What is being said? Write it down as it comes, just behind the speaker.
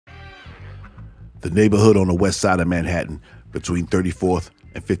The neighborhood on the west side of Manhattan between 34th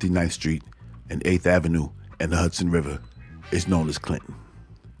and 59th Street and 8th Avenue and the Hudson River is known as Clinton.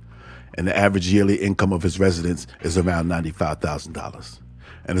 And the average yearly income of its residents is around $95,000.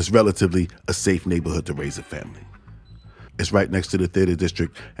 And it's relatively a safe neighborhood to raise a family. It's right next to the Theater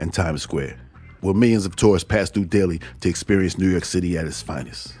District and Times Square, where millions of tourists pass through daily to experience New York City at its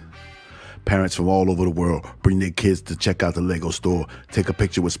finest. Parents from all over the world bring their kids to check out the Lego store, take a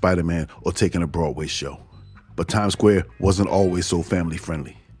picture with Spider-Man, or take in a Broadway show. But Times Square wasn't always so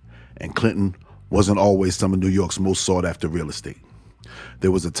family-friendly. And Clinton wasn't always some of New York's most sought-after real estate.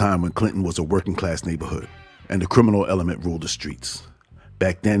 There was a time when Clinton was a working-class neighborhood, and the criminal element ruled the streets.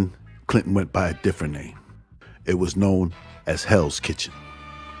 Back then, Clinton went by a different name. It was known as Hell's Kitchen.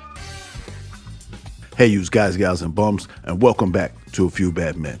 Hey, you guys, gals, and bums, and welcome back to A Few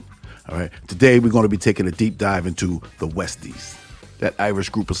Bad Men. All right, today we're going to be taking a deep dive into the Westies, that Irish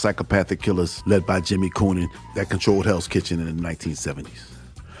group of psychopathic killers led by Jimmy Coonan that controlled Hell's Kitchen in the 1970s.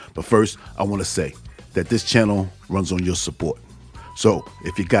 But first, I want to say that this channel runs on your support. So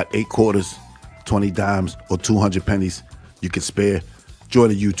if you got 8 quarters, 20 dimes, or 200 pennies you can spare,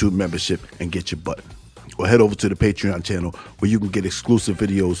 join a YouTube membership and get your button. Or head over to the Patreon channel where you can get exclusive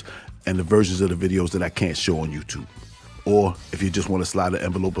videos and the versions of the videos that I can't show on YouTube. Or if you just want to slide an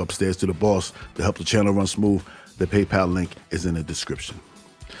envelope upstairs to the boss to help the channel run smooth, the PayPal link is in the description.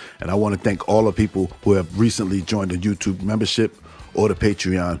 And I want to thank all the people who have recently joined the YouTube membership or the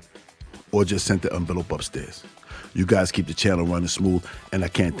Patreon or just sent the envelope upstairs. You guys keep the channel running smooth, and I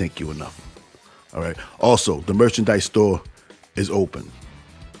can't thank you enough. All right. Also, the merchandise store is open.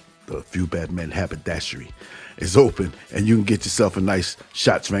 The Few Bad Men Haberdashery is open, and you can get yourself a nice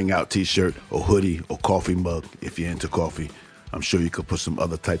Shots Rang Out t-shirt or hoodie or coffee mug if you're into coffee. I'm sure you could put some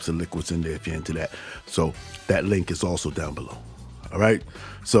other types of liquids in there if you're into that. So that link is also down below. All right?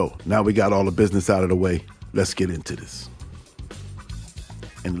 So now we got all the business out of the way. Let's get into this.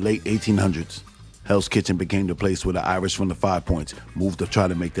 In the late 1800s, Hell's Kitchen became the place where the Irish from the Five Points moved to try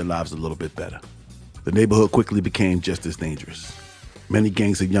to make their lives a little bit better. The neighborhood quickly became just as dangerous. Many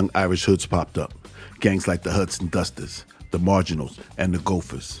gangs of young Irish hoods popped up. Gangs like the Hudson Dusters, the Marginals, and the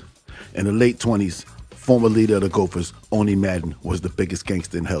Gophers. In the late 20s, former leader of the Gophers, Oni Madden, was the biggest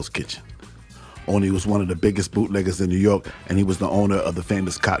gangster in Hell's Kitchen. Oni was one of the biggest bootleggers in New York, and he was the owner of the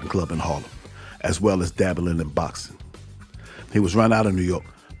famous Cotton Club in Harlem, as well as dabbling in boxing. He was run out of New York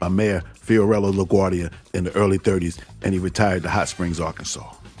by Mayor Fiorello LaGuardia in the early 30s, and he retired to Hot Springs,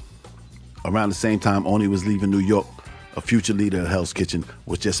 Arkansas. Around the same time Oni was leaving New York, a future leader of Hell's Kitchen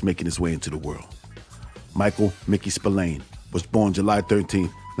was just making his way into the world. Michael Mickey Spillane was born July 13,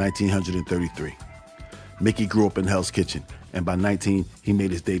 1933. Mickey grew up in Hell's Kitchen, and by 19, he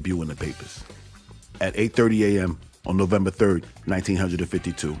made his debut in the papers. At 8:30 a.m. on November 3,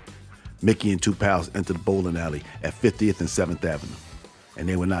 1952, Mickey and 2 pals entered the bowling alley at 50th and 7th Avenue, and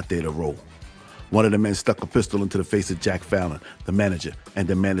they were not there to roll. One of the men stuck a pistol into the face of Jack Fallon, the manager, and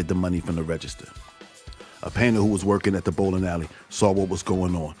demanded the money from the register. A painter who was working at the bowling alley saw what was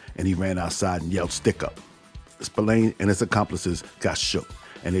going on, and he ran outside and yelled, "Stick up." Spillane and his accomplices got shook,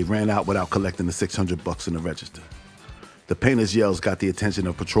 and they ran out without collecting the $600 in the register. The painter's yells got the attention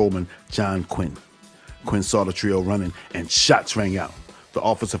of patrolman John Quinn. Quinn saw the trio running, and shots rang out. The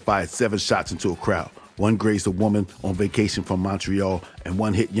officer fired 7 shots into a crowd. 1 grazed a woman on vacation from Montreal, and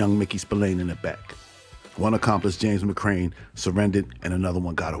 1 hit young Mickey Spillane in the back. 1 accomplice, James McCrane, surrendered, and another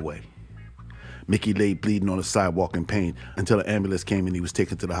one got away. Mickey lay bleeding on the sidewalk in pain until an ambulance came and he was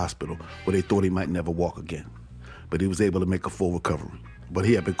taken to the hospital, where they thought he might never walk again. But he was able to make a full recovery. But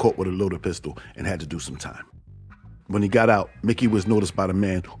he had been caught with a loaded pistol and had to do some time. When he got out, Mickey was noticed by the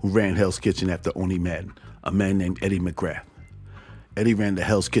man who ran Hell's Kitchen after Oni Madden, a man named Eddie McGrath. Eddie ran the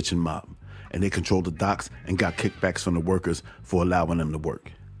Hell's Kitchen mob, and they controlled the docks and got kickbacks from the workers for allowing them to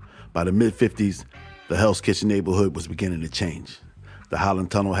work. By the mid-50s, the Hell's Kitchen neighborhood was beginning to change. The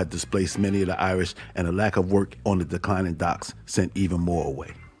Holland Tunnel had displaced many of the Irish, and a lack of work on the declining docks sent even more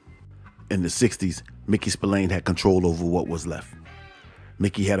away. In the 60s, Mickey Spillane had control over what was left.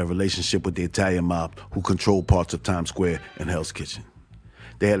 Mickey had a relationship with the Italian mob who controlled parts of Times Square and Hell's Kitchen.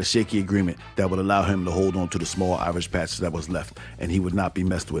 They had a shaky agreement that would allow him to hold on to the small Irish patch that was left, and he would not be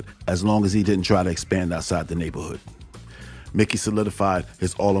messed with as long as he didn't try to expand outside the neighborhood. Mickey solidified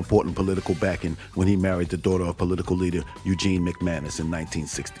his all-important political backing when he married the daughter of political leader Eugene McManus in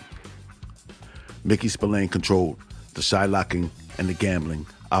 1960. Mickey Spillane controlled the shylocking and the gambling,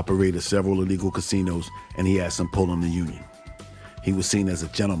 operated several illegal casinos, and he had some pull in the union. He was seen as a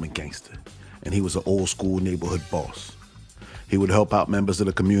gentleman gangster, and he was an old-school neighborhood boss. He would help out members of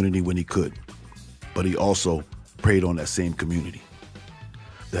the community when he could, but he also preyed on that same community.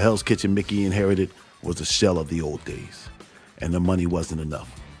 The Hell's Kitchen Mickey inherited was a shell of the old days, and the money wasn't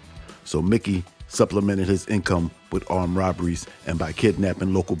enough. So Mickey supplemented his income with armed robberies and by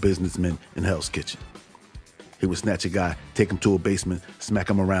kidnapping local businessmen in Hell's Kitchen. He would snatch a guy, take him to a basement, smack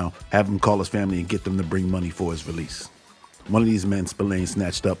him around, have him call his family and get them to bring money for his release. One of these men Spillane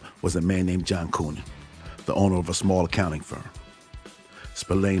snatched up was a man named John Coonan, the owner of a small accounting firm.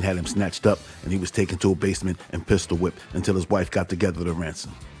 Spillane had him snatched up and he was taken to a basement and pistol whipped until his wife got together to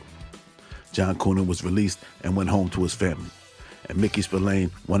ransom. John Coonan was released and went home to his family, and Mickey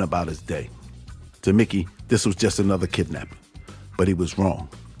Spillane went about his day. To Mickey, this was just another kidnapping, but he was wrong,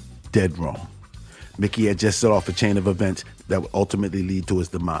 dead wrong. Mickey had just set off a chain of events that would ultimately lead to his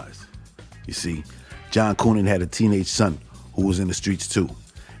demise. You see, John Coonan had a teenage son who was in the streets too,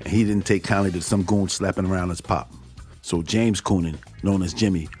 and he didn't take kindly to some goon slapping around his pop. So James Coonan, known as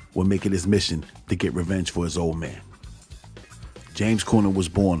Jimmy, would make it his mission to get revenge for his old man. James Coonan was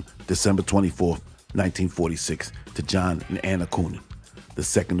born December 24th, 1946, to John and Anna Coonan, the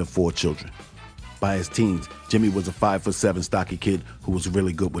second of 4 children. By his teens, Jimmy was a 5'7" stocky kid who was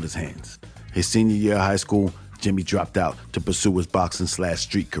really good with his hands. His senior year of high school, Jimmy dropped out to pursue his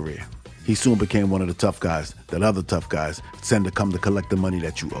boxing/street career. He soon became one of the tough guys that other tough guys send to come to collect the money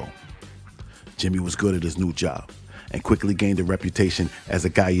that you owe. Jimmy was good at his new job and quickly gained a reputation as a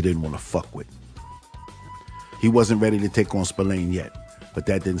guy you didn't want to fuck with. He wasn't ready to take on Spillane yet, but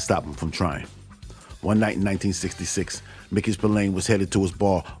that didn't stop him from trying. One night in 1966, Mickey Spillane was headed to his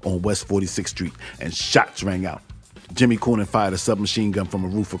bar on West 46th Street and shots rang out. Jimmy Coonan fired a submachine gun from a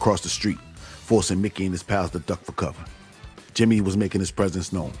roof across the street, forcing Mickey and his pals to duck for cover. Jimmy was making his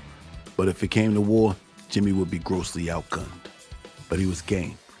presence known, but if it came to war, Jimmy would be grossly outgunned. But he was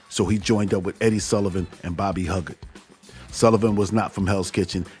game, so he joined up with Eddie Sullivan and Bobby Huggett. Sullivan was not from Hell's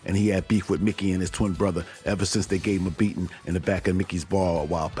Kitchen, and he had beef with Mickey and his twin brother ever since they gave him a beating in the back of Mickey's bar a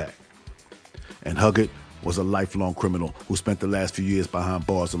while back. And Huggett was a lifelong criminal who spent the last few years behind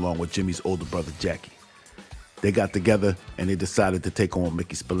bars along with Jimmy's older brother Jackie. They got together and they decided to take on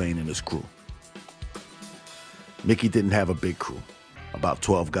Mickey Spillane and his crew. Mickey didn't have a big crew, about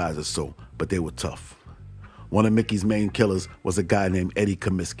 12 guys or so, but they were tough. One of Mickey's main killers was a guy named Eddie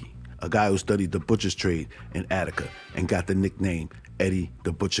Comiskey, a guy who studied the butcher's trade in Attica and got the nickname Eddie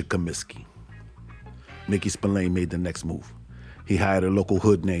the Butcher Comiskey. Mickey Spillane made the next move. He hired a local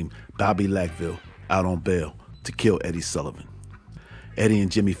hood named Bobby Lackville out on bail to kill Eddie Sullivan. Eddie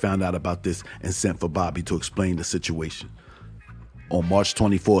and Jimmy found out about this and sent for Bobby to explain the situation. On March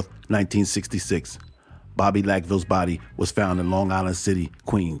 24th, 1966, Bobby Lackville's body was found in Long Island City,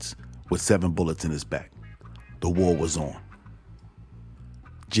 Queens, with 7 bullets in his back. The war was on.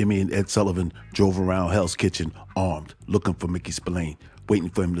 Jimmy and Ed Sullivan drove around Hell's Kitchen armed, looking for Mickey Spillane, waiting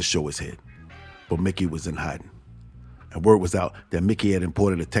for him to show his head. But Mickey was in hiding. And word was out that Mickey had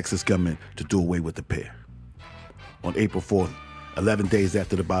imported a Texas gunman to do away with the pair. On April 4th, 11 days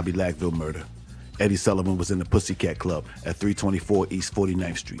after the Bobby Lackville murder, Eddie Sullivan was in the Pussycat Club at 324 East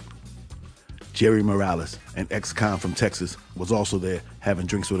 49th Street. Jerry Morales, an ex-con from Texas, was also there having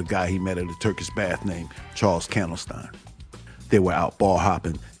drinks with a guy he met at a Turkish bath named Charles Candlestein. They were out bar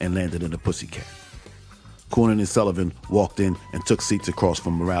hopping and landed in the Pussycat. Coonan and Sullivan walked in and took seats across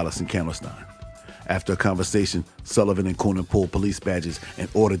from Morales and Candlestein. After a conversation, Sullivan and Coonan pulled police badges and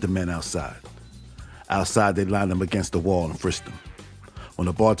ordered the men outside. Outside, they lined them against the wall and frisked them. When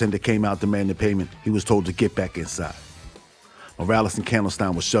the bartender came out demanding payment, he was told to get back inside. Morales and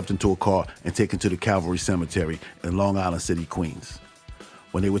Candlestein were shoved into a car and taken to the Calvary Cemetery in Long Island City, Queens.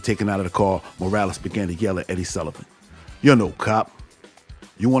 When they were taken out of the car, Morales began to yell at Eddie Sullivan, "You're no cop.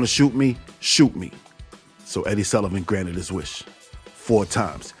 You want to shoot me? Shoot me." So Eddie Sullivan granted his wish. 4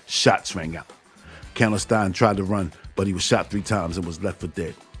 times, shots rang out. Candlestein tried to run, but he was shot 3 times and was left for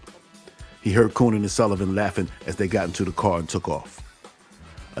dead. He heard Coonan and Sullivan laughing as they got into the car and took off.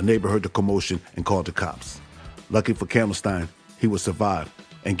 A neighbor heard the commotion and called the cops. Lucky for Candlestein, he would survive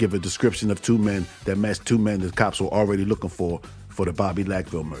and give a description of 2 men that matched 2 men the cops were already looking for the Bobby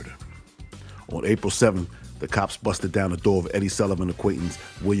Lackville murder. On April 7th, the cops busted down the door of Eddie Sullivan acquaintance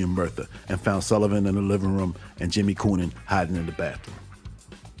William Murtha and found Sullivan in the living room and Jimmy Coonan hiding in the bathroom.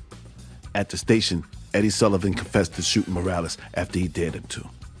 At the station, Eddie Sullivan confessed to shooting Morales after he dared him to,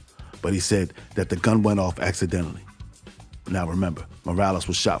 but he said that the gun went off accidentally. Now remember, Morales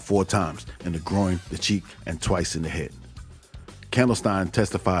was shot 4 times in the groin, the cheek, and twice in the head. Candlestein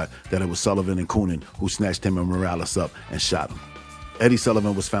testified that it was Sullivan and Coonan who snatched him and Morales up and shot him. Eddie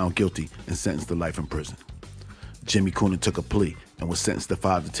Sullivan was found guilty and sentenced to life in prison. Jimmy Coonan took a plea and was sentenced to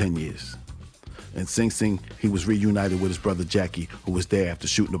 5 to 10 years. In Sing Sing, he was reunited with his brother Jackie, who was there after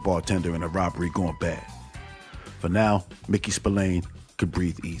shooting the bartender in a robbery going bad. For now, Mickey Spillane, could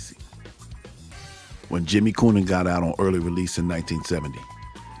breathe easy. When Jimmy Coonan got out on early release in 1970,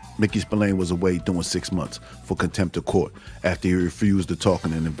 Mickey Spillane was away doing 6 months for contempt of court after he refused to talk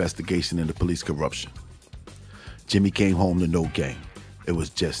in an investigation into police corruption. Jimmy came home to no gang. It was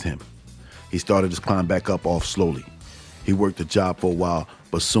just him. He started his climb back up off slowly. He worked a job for a while,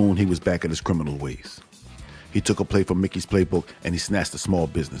 but soon he was back at his criminal ways. He took a play from Mickey's playbook and he snatched a small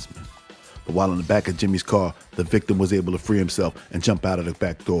businessman. But while in the back of Jimmy's car, the victim was able to free himself and jump out of the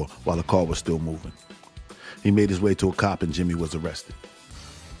back door while the car was still moving. He made his way to a cop and Jimmy was arrested.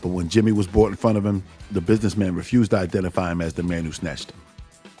 But when Jimmy was brought in front of him, the businessman refused to identify him as the man who snatched him.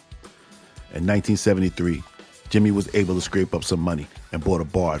 In 1973, Jimmy was able to scrape up some money and bought a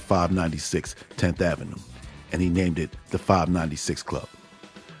bar at 596 10th Avenue, and he named it the 596 Club.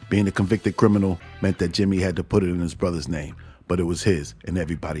 Being a convicted criminal meant that Jimmy had to put it in his brother's name, but it was his and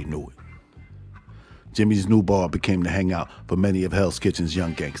everybody knew it. Jimmy's new bar became the hangout for many of Hell's Kitchen's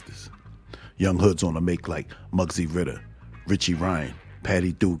young gangsters. Young hoods on the make like Muggsy Ritter, Richie Ryan,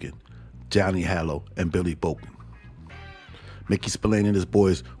 Patty Dugan, Johnny Hallow, and Billy Boken. Mickey Spillane and his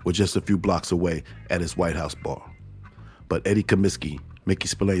boys were just a few blocks away at his White House bar. But Eddie Comiskey, Mickey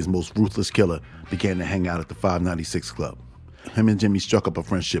Spillane's most ruthless killer, began to hang out at the 596 Club. Him and Jimmy struck up a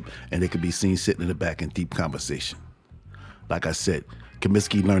friendship, and they could be seen sitting in the back in deep conversation. Like I said,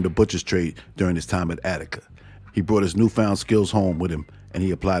 Comiskey learned the butcher's trade during his time at Attica. He brought his newfound skills home with him, and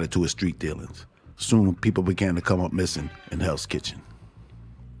he applied it to his street dealings. Soon, people began to come up missing in Hell's Kitchen.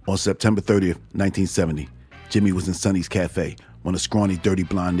 On September 30th, 1970, Jimmy was in Sonny's Cafe when a scrawny, dirty,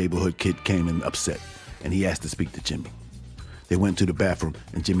 blonde neighborhood kid came in upset, and he asked to speak to Jimmy. They went to the bathroom,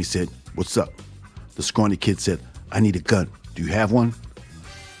 and Jimmy said, "What's up?" The scrawny kid said, "I need a gun. Do you have one?"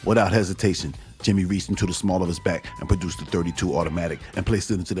 Without hesitation, Jimmy reached into the small of his back and produced a .32 automatic and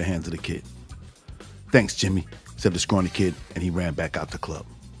placed it into the hands of the kid. "Thanks, Jimmy," said the scrawny kid, and he ran back out the club.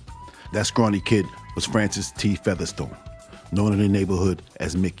 That scrawny kid was Francis T. Featherstone, known in the neighborhood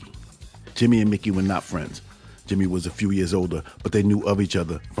as Mickey. Jimmy and Mickey were not friends. Jimmy was a few years older, but they knew of each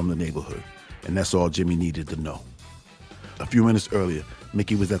other from the neighborhood, and that's all Jimmy needed to know. A few minutes earlier,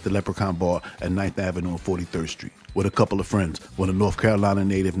 Mickey was at the Leprechaun Bar at 9th Avenue and 43rd Street with a couple of friends when a North Carolina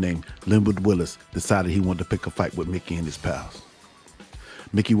native named Linwood Willis decided he wanted to pick a fight with Mickey and his pals.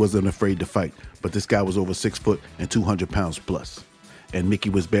 Mickey wasn't afraid to fight, but this guy was over 6 foot and 200 pounds plus, and Mickey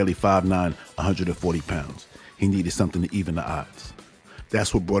was barely 5'9", 140 pounds. He needed something to even the odds.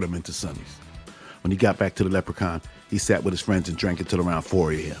 That's what brought him into Sonny's. When he got back to the Leprechaun, he sat with his friends and drank until around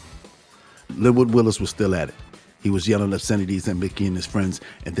 4 a.m. Linwood Willis was still at it. He was yelling obscenities at Mickey and his friends,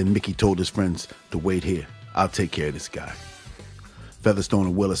 and then Mickey told his friends to wait here. I'll take care of this guy. Featherstone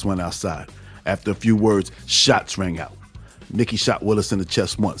and Willis went outside. After a few words, shots rang out. Mickey shot Willis in the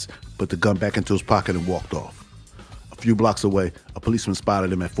chest once, put the gun back into his pocket and walked off. A few blocks away, a policeman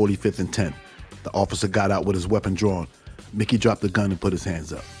spotted him at 45th and 10th. The officer got out with his weapon drawn. Mickey dropped the gun and put his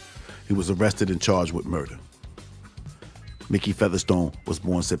hands up. He was arrested and charged with murder. Mickey Featherstone was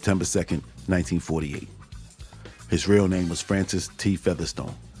born September 2nd, 1948. His real name was Francis T.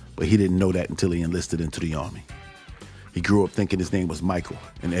 Featherstone, but he didn't know that until he enlisted into the Army. He grew up thinking his name was Michael,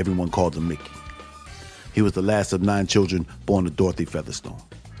 and everyone called him Mickey. He was the last of 9 children born to Dorothy Featherstone.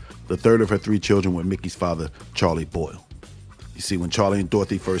 The third of her 3 children were Mickey's father, Charlie Boyle. You see, when Charlie and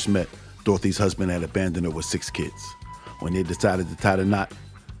Dorothy first met, Dorothy's husband had abandoned her with 6 kids. When they decided to tie the knot,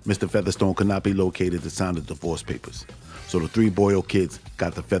 Mr. Featherstone could not be located to sign the divorce papers, so the 3 Boyle kids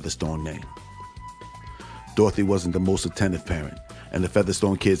got the Featherstone name. Dorothy wasn't the most attentive parent, and the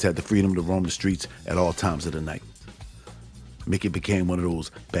Featherstone kids had the freedom to roam the streets at all times of the night. Mickey became one of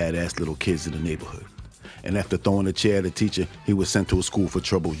those badass little kids in the neighborhood, and after throwing a chair at a teacher, he was sent to a school for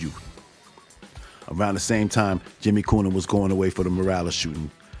troubled youth. Around the same time Jimmy Coonan was going away for the Morales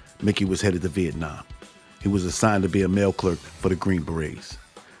shooting, Mickey was headed to Vietnam. He was assigned to be a mail clerk for the Green Berets.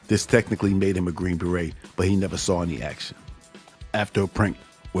 This technically made him a Green Beret, but he never saw any action. After a prank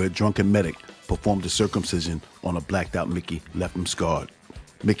where a drunken medic performed a circumcision on a blacked out Mickey left him scarred,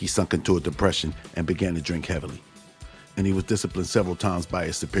 Mickey sunk into a depression and began to drink heavily. And he was disciplined several times by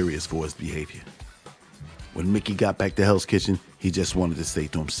his superiors for his behavior. When Mickey got back to Hell's Kitchen, he just wanted to stay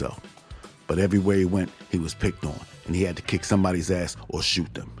to himself. But everywhere he went, he was picked on, and he had to kick somebody's ass or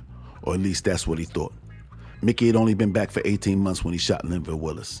shoot them. Or at least that's what he thought. Mickey had only been back for 18 months when he shot Linville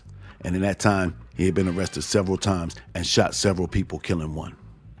Willis. And in that time, he had been arrested several times and shot several people, killing 1.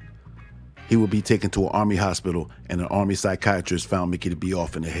 He would be taken to an Army hospital, and an Army psychiatrist found Mickey to be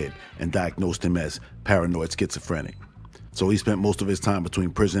off in the head and diagnosed him as paranoid schizophrenic. So he spent most of his time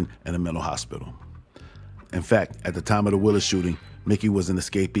between prison and a mental hospital. In fact, at the time of the Willis shooting, Mickey was an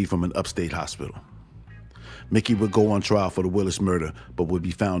escapee from an upstate hospital. Mickey would go on trial for the Willis murder, but would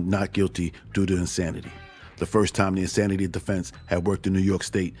be found not guilty due to insanity. The first time the insanity defense had worked in New York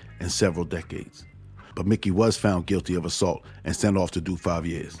State in several decades. But Mickey was found guilty of assault and sent off to do 5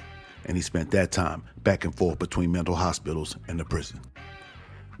 years. And he spent that time back and forth between mental hospitals and the prison.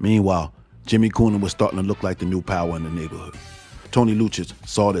 Meanwhile, Jimmy Coonan was starting to look like the new power in the neighborhood. Tony Lucic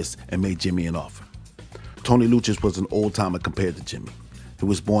saw this and made Jimmy an offer. Tony Lucic was an old-timer compared to Jimmy. He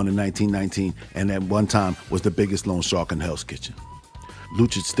was born in 1919 and at one time was the biggest loan shark in Hell's Kitchen.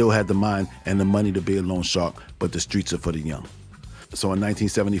 Lucic still had the mind and the money to be a loan shark, but the streets are for the young. So in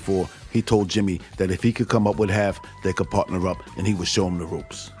 1974, he told Jimmy that if he could come up with half, they could partner up and he would show him the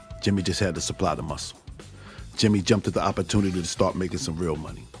ropes. Jimmy just had to supply the muscle. Jimmy jumped at the opportunity to start making some real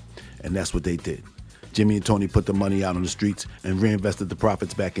money. And that's what they did. Jimmy and Tony put the money out on the streets and reinvested the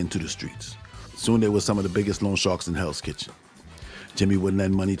profits back into the streets. Soon they were some of the biggest loan sharks in Hell's Kitchen. Jimmy would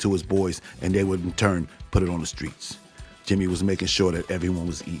lend money to his boys and they would in turn put it on the streets. Jimmy was making sure that everyone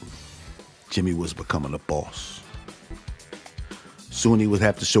was eating. Jimmy was becoming a boss. Soon he would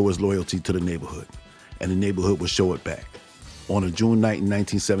have to show his loyalty to the neighborhood, and the neighborhood would show it back. On a June night in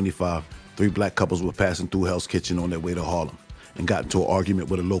 1975, 3 black couples were passing through Hell's Kitchen on their way to Harlem and got into an argument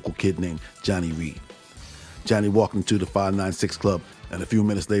with a local kid named Johnny Reed. Johnny walked into the 596 Club, and a few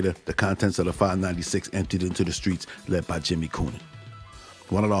minutes later, the contents of the 596 emptied into the streets, led by Jimmy Coonan.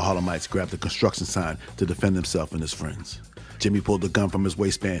 One of the Harlemites grabbed a construction sign to defend himself and his friends. Jimmy pulled a gun from his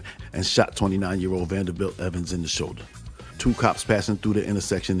waistband and shot 29-year-old Vanderbilt Evans in the shoulder. 2 cops passing through the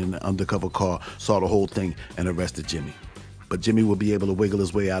intersection in an undercover car saw the whole thing and arrested Jimmy. But Jimmy would be able to wiggle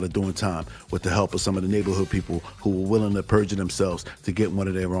his way out of doing time with the help of some of the neighborhood people who were willing to perjure themselves to get one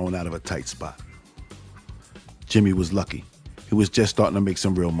of their own out of a tight spot. Jimmy was lucky. He was just starting to make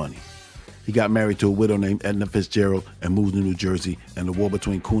some real money. He got married to a widow named Edna Fitzgerald and moved to New Jersey, and the war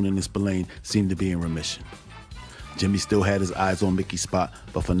between Coonan and Spillane seemed to be in remission. Jimmy still had his eyes on Mickey's spot,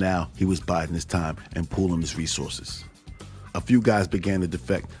 but for now, he was biding his time and pooling his resources. A few guys began to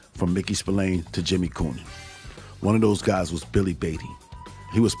defect from Mickey Spillane to Jimmy Coonan. One of those guys was Billy Beatty.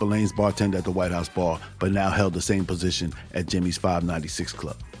 He was Spillane's bartender at the White House Bar, but now held the same position at Jimmy's 596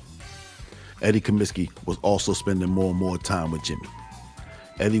 Club. Eddie Comiskey was also spending more and more time with Jimmy.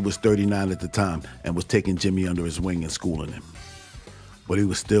 Eddie was 39 at the time and was taking Jimmy under his wing and schooling him. But he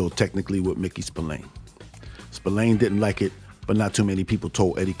was still technically with Mickey Spillane. Spillane didn't like it, but not too many people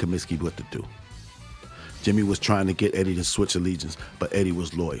told Eddie Comiskey what to do. Jimmy was trying to get Eddie to switch allegiance, but Eddie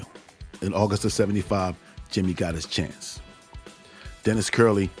was loyal. In August of '75, Jimmy got his chance. Dennis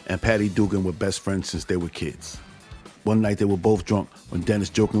Curley and Patty Dugan were best friends since they were kids. One night they were both drunk when Dennis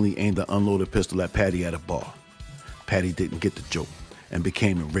jokingly aimed an unloaded pistol at Patty at a bar. Patty didn't get the joke and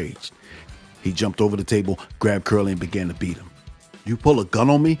became enraged. He jumped over the table, grabbed Curley, and began to beat him. "You pull a gun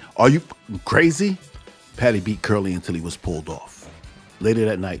on me? Are you crazy?" Patty beat Curley until he was pulled off. Later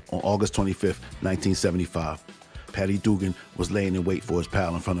that night, on August 25th, 1975, Patty Dugan was laying in wait for his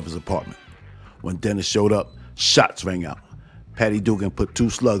pal in front of his apartment. When Dennis showed up, shots rang out. Patty Dugan put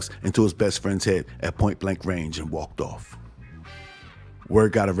 2 slugs into his best friend's head at point-blank range and walked off.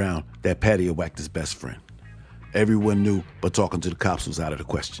 Word got around that Patty had whacked his best friend. Everyone knew, but talking to the cops was out of the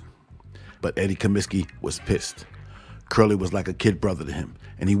question. But Eddie Comiskey was pissed. Curly was like a kid brother to him,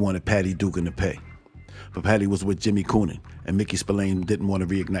 and he wanted Patty Dugan to pay. But Patty was with Jimmy Coonan, and Mickey Spillane didn't want to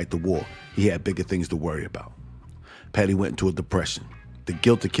reignite the war. He had bigger things to worry about. Patty went into a depression. The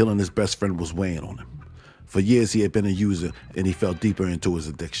guilt of killing his best friend was weighing on him. For years, he had been a user, and he fell deeper into his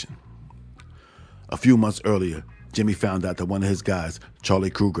addiction. A few months earlier, Jimmy found out that one of his guys, Charlie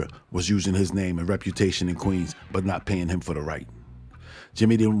Kruger, was using his name and reputation in Queens, but not paying him for the right.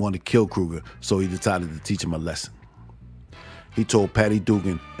 Jimmy didn't want to kill Kruger, so he decided to teach him a lesson. He told Patty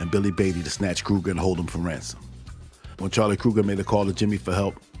Dugan and Billy Beatty to snatch Kruger and hold him for ransom. When Charlie Kruger made a call to Jimmy for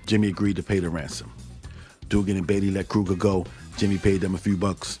help, Jimmy agreed to pay the ransom. Dugan and Beatty let Kruger go. Jimmy paid them a few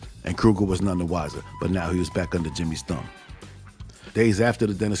bucks, and Kruger was none the wiser, but now he was back under Jimmy's thumb. Days after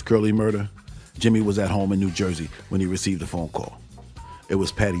the Dennis Curley murder, Jimmy was at home in New Jersey when he received a phone call. It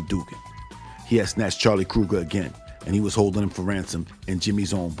was Patty Dugan. He had snatched Charlie Kruger again, and he was holding him for ransom in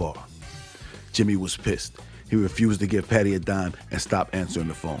Jimmy's own bar. Jimmy was pissed. He refused to give Patty a dime and stopped answering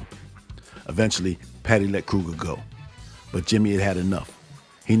the phone. Eventually, Patty let Kruger go. But Jimmy had had enough.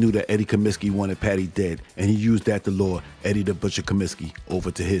 He knew that Eddie Comiskey wanted Patty dead, and he used that to lure Eddie the Butcher Comiskey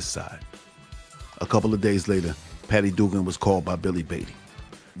over to his side. A couple of days later, Patty Dugan was called by Billy Beatty.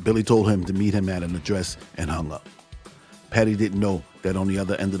 Billy told him to meet him at an address and hung up. Patty didn't know that on the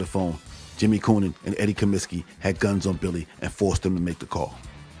other end of the phone, Jimmy Coonan and Eddie Comiskey had guns on Billy and forced him to make the call.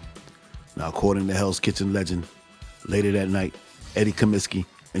 Now, according to Hell's Kitchen legend, later that night, Eddie Comiskey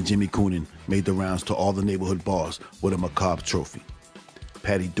and Jimmy Coonan made the rounds to all the neighborhood bars with a macabre trophy: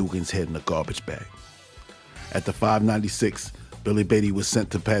 Patty Dugan's head in a garbage bag. At the 596, Billy Beatty was sent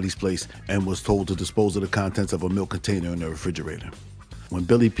to Patty's place and was told to dispose of the contents of a milk container in the refrigerator. When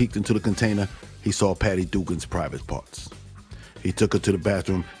Billy peeked into the container, he saw Patty Dugan's private parts. He took her to the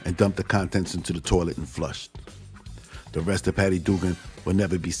bathroom and dumped the contents into the toilet and flushed. The rest of Patty Dugan will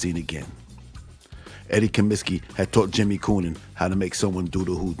never be seen again. Eddie Comiskey had taught Jimmy Coonan how to make someone do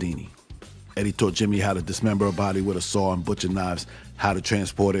the Houdini. Eddie taught Jimmy how to dismember a body with a saw and butcher knives, how to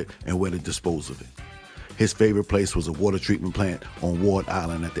transport it, and where to dispose of it. His favorite place was a water treatment plant on Ward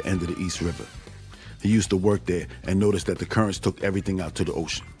Island at the end of the East River. He used to work there and noticed that the currents took everything out to the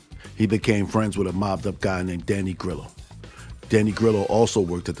ocean. He became friends with a mobbed-up guy named Danny Grillo. Danny Grillo also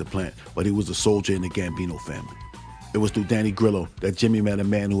worked at the plant, but he was a soldier in the Gambino family. It was through Danny Grillo that Jimmy met a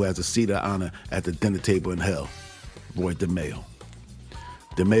man who has a seat of honor at the dinner table in hell, Roy DeMeo.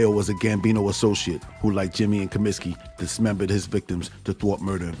 DeMeo was a Gambino associate who, like Jimmy and Comiskey, dismembered his victims to thwart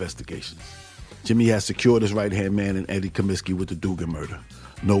murder investigations. Jimmy had secured his right-hand man in Eddie Comiskey with the Dugan murder.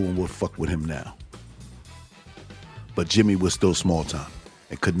 No one would fuck with him now. But Jimmy was still small time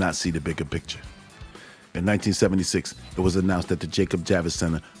and could not see the bigger picture. In 1976, it was announced that the Jacob Javits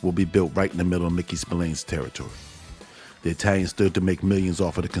Center will be built right in the middle of Mickey Spillane's territory. The Italians stood to make millions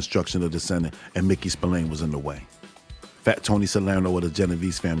off of the construction of the center, and Mickey Spillane was in the way. Fat Tony Salerno of the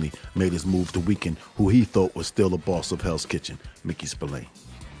Genovese family made his move to weaken who he thought was still the boss of Hell's Kitchen, Mickey Spillane.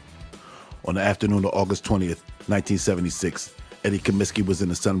 On the afternoon of August 20th, 1976, Eddie Comiskey was in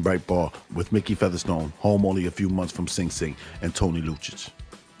the Sunbright Bar with Mickey Featherstone, home only a few months from Sing Sing, and Tony Lucic.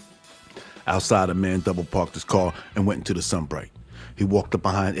 Outside, a man double-parked his car and went into the Sunbright. He walked up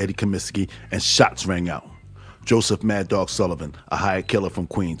behind Eddie Comiskey, and shots rang out. Joseph Mad Dog Sullivan, a hired killer from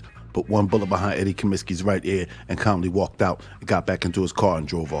Queens, put one bullet behind Eddie Comiskey's right ear and calmly walked out and got back into his car and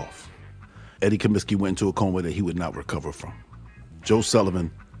drove off. Eddie Comiskey went into a coma that he would not recover from. Joe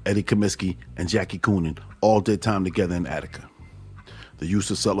Sullivan, Eddie Comiskey, and Jackie Coonan all did time together in Attica. The use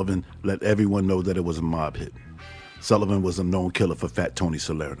of Sullivan let everyone know that it was a mob hit. Sullivan was a known killer for Fat Tony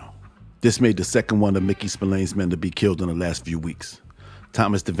Salerno. This made the second one of Mickey Spillane's men to be killed in the last few weeks.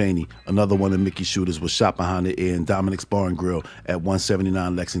 Thomas Devaney, another one of Mickey's shooters, was shot behind the ear in Dominic's Bar and Grill at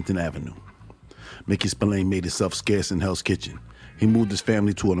 179 Lexington Avenue. Mickey Spillane made himself scarce in Hell's Kitchen. He moved his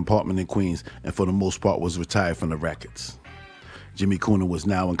family to an apartment in Queens and for the most part was retired from the rackets. Jimmy Coonan was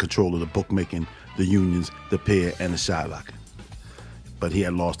now in control of the bookmaking, the unions, the pier, and the shylocking. But he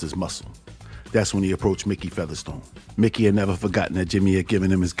had lost his muscle. That's when he approached Mickey Featherstone. Mickey had never forgotten that Jimmy had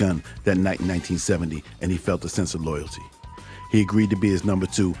given him his gun that night in 1970, and he felt a sense of loyalty. He agreed to be his number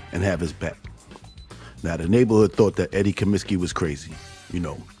two and have his back. Now, the neighborhood thought that Eddie Comiskey was crazy,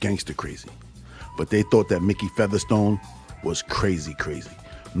 gangster crazy. But they thought that Mickey Featherstone was crazy.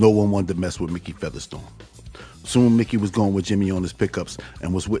 No one wanted to mess with Mickey Featherstone. Soon, Mickey was going with Jimmy on his pickups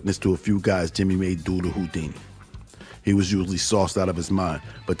and was witness to a few guys Jimmy made do the Houdini. He was usually sauced out of his mind,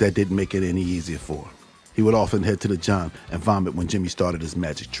 but that didn't make it any easier for him. He would often head to the John and vomit when Jimmy started his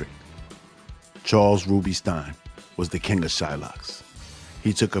magic trick. Charles Ruby Stein was the king of Shylocks.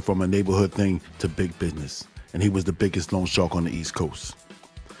 He took her from a neighborhood thing to big business, and he was the biggest loan shark on the East Coast.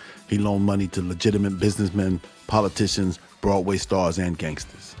 He loaned money to legitimate businessmen, politicians, Broadway stars, and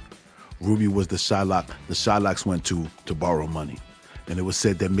gangsters. Ruby was the Shylock the Shylocks went to borrow money, and it was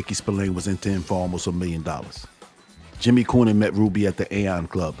said that Mickey Spillane was into him for almost $1 million. Jimmy Coonan met Ruby at the Aeon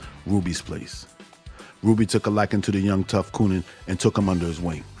Club, Ruby's place. Ruby took a liking to the young tough Coonan and took him under his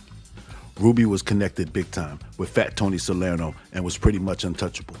wing. Ruby was connected big time with Fat Tony Salerno and was pretty much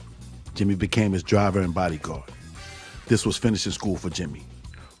untouchable. Jimmy became his driver and bodyguard. This was finishing school for Jimmy.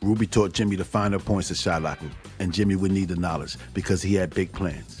 Ruby taught Jimmy the finer points of shylocking, and Jimmy would need the knowledge because he had big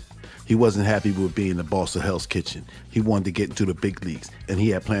plans. He wasn't happy with being the boss of Hell's Kitchen. He wanted to get into the big leagues, and he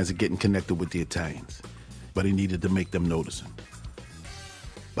had plans of getting connected with the Italians. But he needed to make them notice him.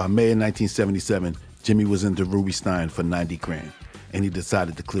 By May of 1977, Jimmy was into Ruby Stein for 90 grand, and he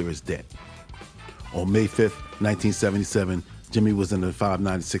decided to clear his debt. On May 5th, 1977, Jimmy was in the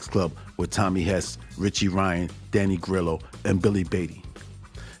 596 Club with Tommy Hess, Richie Ryan, Danny Grillo, and Billy Beatty.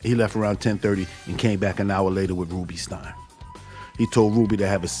 He left around 10:30 and came back an hour later with Ruby Stein. He told Ruby to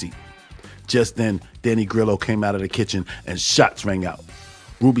have a seat. Just then, Danny Grillo came out of the kitchen and shots rang out.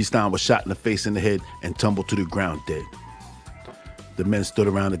 Ruby Stein was shot in the face and the head and tumbled to the ground dead. The men stood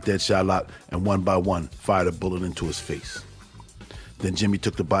around the dead Shylock and one by one fired a bullet into his face. Then Jimmy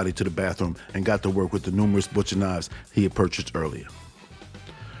took the body to the bathroom and got to work with the numerous butcher knives he had purchased earlier.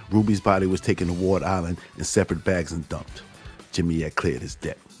 Ruby's body was taken to Ward Island in separate bags and dumped. Jimmy had cleared his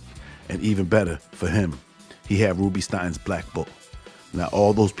debt. And even better for him, he had Ruby Stein's black book. Now,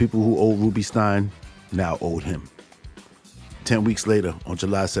 all those people who owed Ruby Stein now owed him. 10 weeks later, on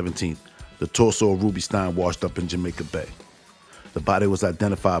July 17th, the torso of Ruby Stein washed up in Jamaica Bay. The body was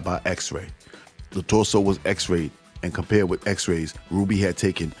identified by X-ray. The torso was X-rayed and compared with X-rays Ruby had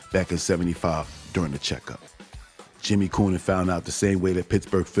taken back in '75 during the checkup. Jimmy Coonan found out the same way that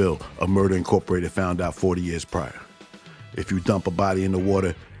Pittsburgh Phil of Murder Incorporated found out 40 years prior. If you dump a body in the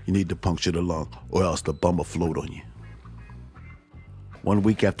water, you need to puncture the lung, or else the bum will float on you. 1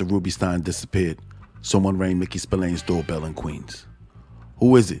 week after Ruby Stein disappeared, someone rang Mickey Spillane's doorbell in Queens.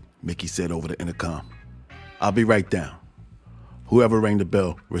 "Who is it?" Mickey said over the intercom. "I'll be right down." Whoever rang the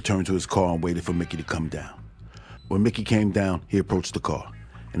bell returned to his car and waited for Mickey to come down. When Mickey came down, he approached the car,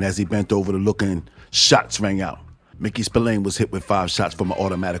 and as he bent over to look in, shots rang out. Mickey Spillane was hit with 5 shots from an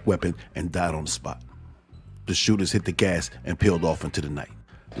automatic weapon and died on the spot. The shooters hit the gas and peeled off into the night.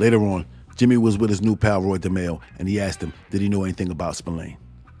 Later on, Jimmy was with his new pal Roy DeMeo, and he asked him, did he know anything about Spillane?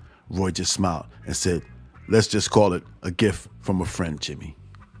 Roy just smiled and said, "Let's just call it a gift from a friend, Jimmy."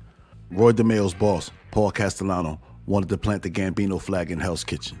 Roy DeMeo's boss, Paul Castellano, wanted to plant the Gambino flag in Hell's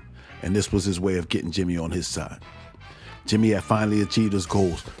Kitchen, and this was his way of getting Jimmy on his side. Jimmy had finally achieved his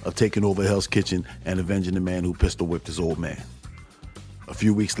goals of taking over Hell's Kitchen and avenging the man who pistol whipped his old man. A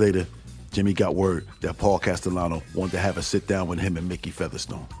few weeks later, Jimmy got word that Paul Castellano wanted to have a sit down with him and Mickey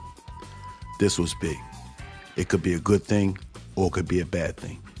Featherstone. This was big. It could be a good thing or it could be a bad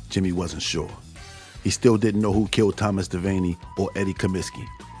thing. Jimmy wasn't sure. He still didn't know who killed Thomas Devaney or Eddie Comiskey,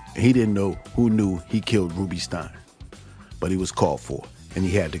 and he didn't know who knew he killed Ruby Stein. But he was called for, and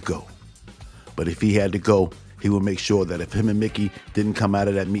he had to go. But if he had to go, he would make sure that if him and Mickey didn't come out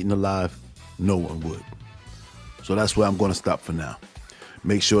of that meeting alive, no one would. So that's where I'm going to stop for now.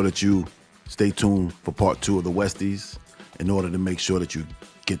 Make sure that you stay tuned for part 2 of the Westies. In order to make sure that you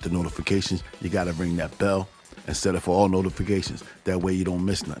get the notifications, you got to ring that bell and set it for all notifications. That way you don't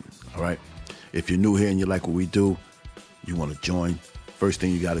miss nothing, all right? If you're new here and you like what we do, you want to join, first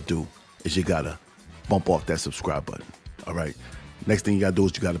thing you got to do is you got to bump off that subscribe button, all right? Next thing you got to do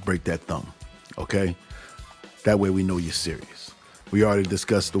is you got to break that thumb, okay? That way we know you're serious. We already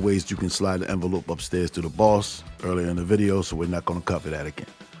discussed the ways you can slide the envelope upstairs to the boss earlier in the video, so we're not going to cover that again.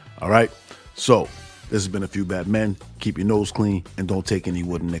 All right? So, this has been A Few Bad Men. Keep your nose clean and don't take any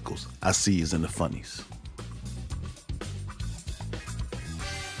wooden nickels. I see yous in the funnies.